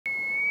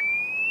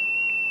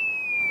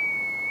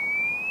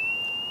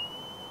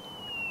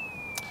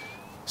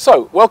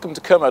So, welcome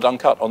to Kermode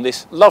Uncut on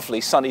this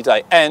lovely sunny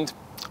day, and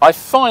I've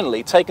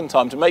finally taken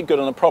time to make good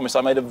on a promise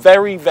I made a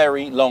very,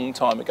 very long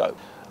time ago.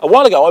 A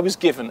while ago I was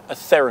given a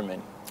theremin,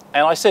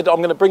 and I said I'm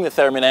going to bring the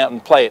theremin out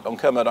and play it on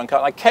Kermode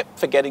Uncut. I kept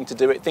forgetting to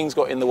do it, things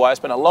got in the way. I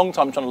spent a long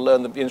time trying to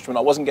learn the instrument.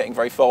 I wasn't getting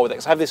very far with it,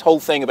 because I have this whole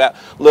thing about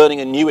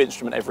learning a new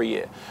instrument every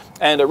year.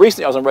 And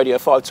recently I was on Radio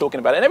 5 talking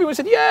about it, and everyone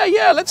said,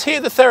 yeah, let's hear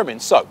the theremin.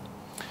 So,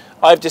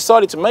 I've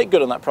decided to make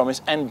good on that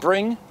promise and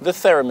bring the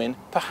theremin,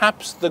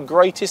 perhaps the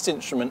greatest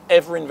instrument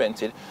ever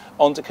invented,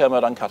 onto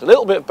Kermode Uncut. A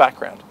little bit of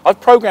background.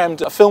 I've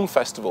programmed a film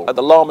festival at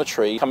the Llama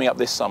Tree coming up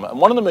this summer, and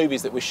one of the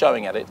movies that we're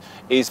showing at it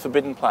is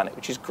Forbidden Planet,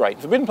 which is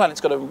great. Forbidden Planet's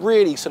got a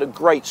really sort of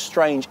great,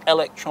 strange,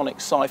 electronic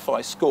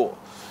sci-fi score.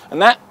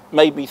 And that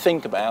made me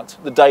think about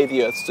The Day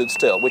the Earth Stood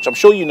Still, which I'm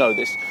sure you know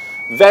this.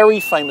 Very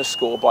famous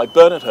score by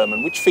Bernard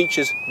Herrmann, which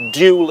features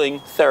dueling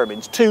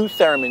theremins, two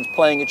theremins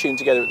playing a tune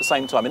together at the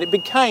same time, and it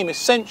became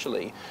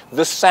essentially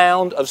the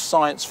sound of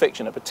science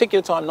fiction. At a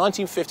particular time,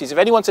 1950s, if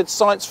anyone said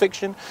science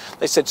fiction,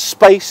 they said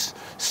space,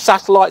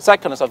 satellites,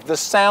 that kind of stuff. The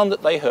sound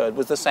that they heard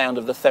was the sound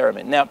of the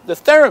theremin. Now, the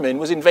theremin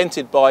was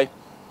invented by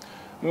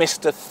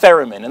Mr.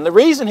 Theremin, and the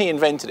reason he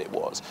invented it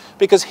was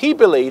because he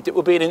believed it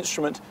would be an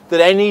instrument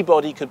that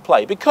anybody could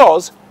play,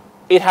 because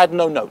it had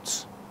no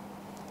notes.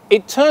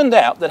 It turned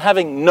out that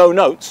having no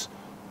notes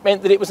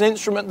meant that it was an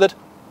instrument that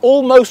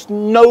almost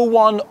no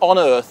one on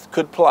Earth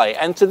could play.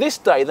 And to this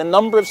day, the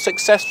number of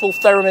successful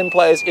theremin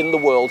players in the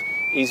world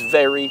is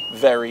very,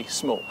 very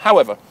small.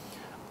 However,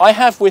 I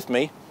have with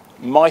me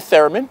my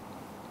theremin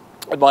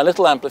and my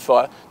little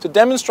amplifier to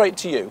demonstrate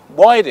to you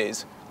why it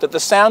is that the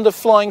sound of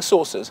flying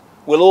saucers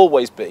will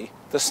always be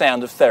the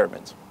sound of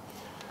theremins.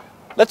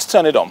 Let's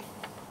turn it on.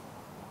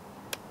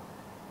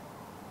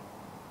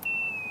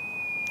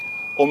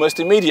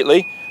 Almost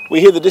immediately, we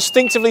hear the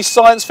distinctively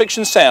science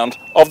fiction sound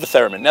of the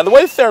theremin. Now, the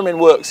way the theremin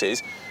works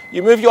is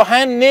you move your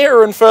hand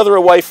nearer and further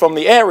away from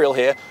the aerial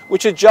here,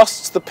 which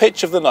adjusts the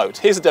pitch of the note.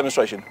 Here's a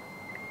demonstration.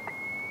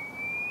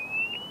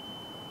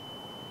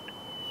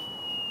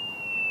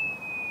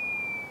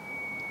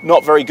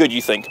 Not very good,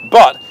 you think,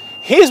 but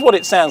here's what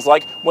it sounds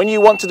like when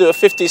you want to do a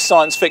 50s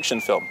science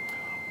fiction film.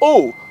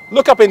 Oh,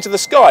 look up into the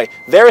sky.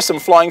 There are some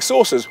flying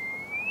saucers.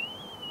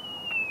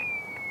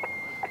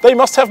 They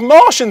must have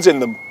Martians in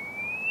them.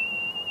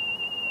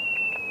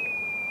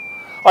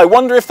 I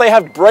wonder if they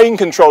have brain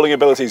controlling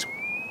abilities.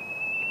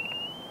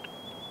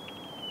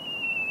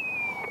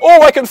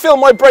 Oh, I can feel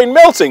my brain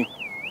melting.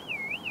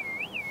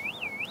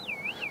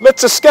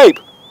 Let's escape.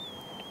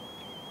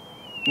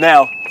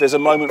 Now, there's a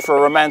moment for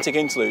a romantic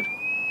interlude.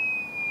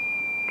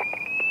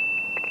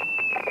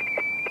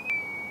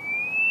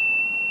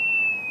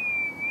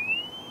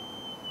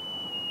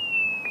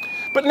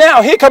 But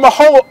now, here come a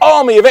whole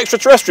army of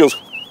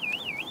extraterrestrials.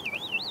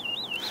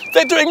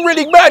 They're doing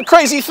really mad,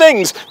 crazy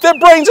things. Their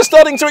brains are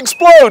starting to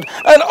explode.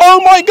 And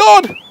oh my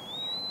God!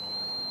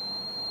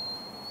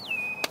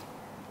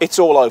 It's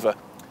all over.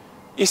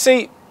 You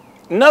see,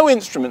 no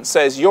instrument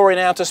says you're in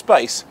outer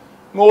space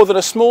more than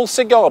a small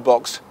cigar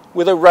box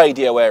with a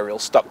radio aerial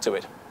stuck to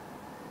it.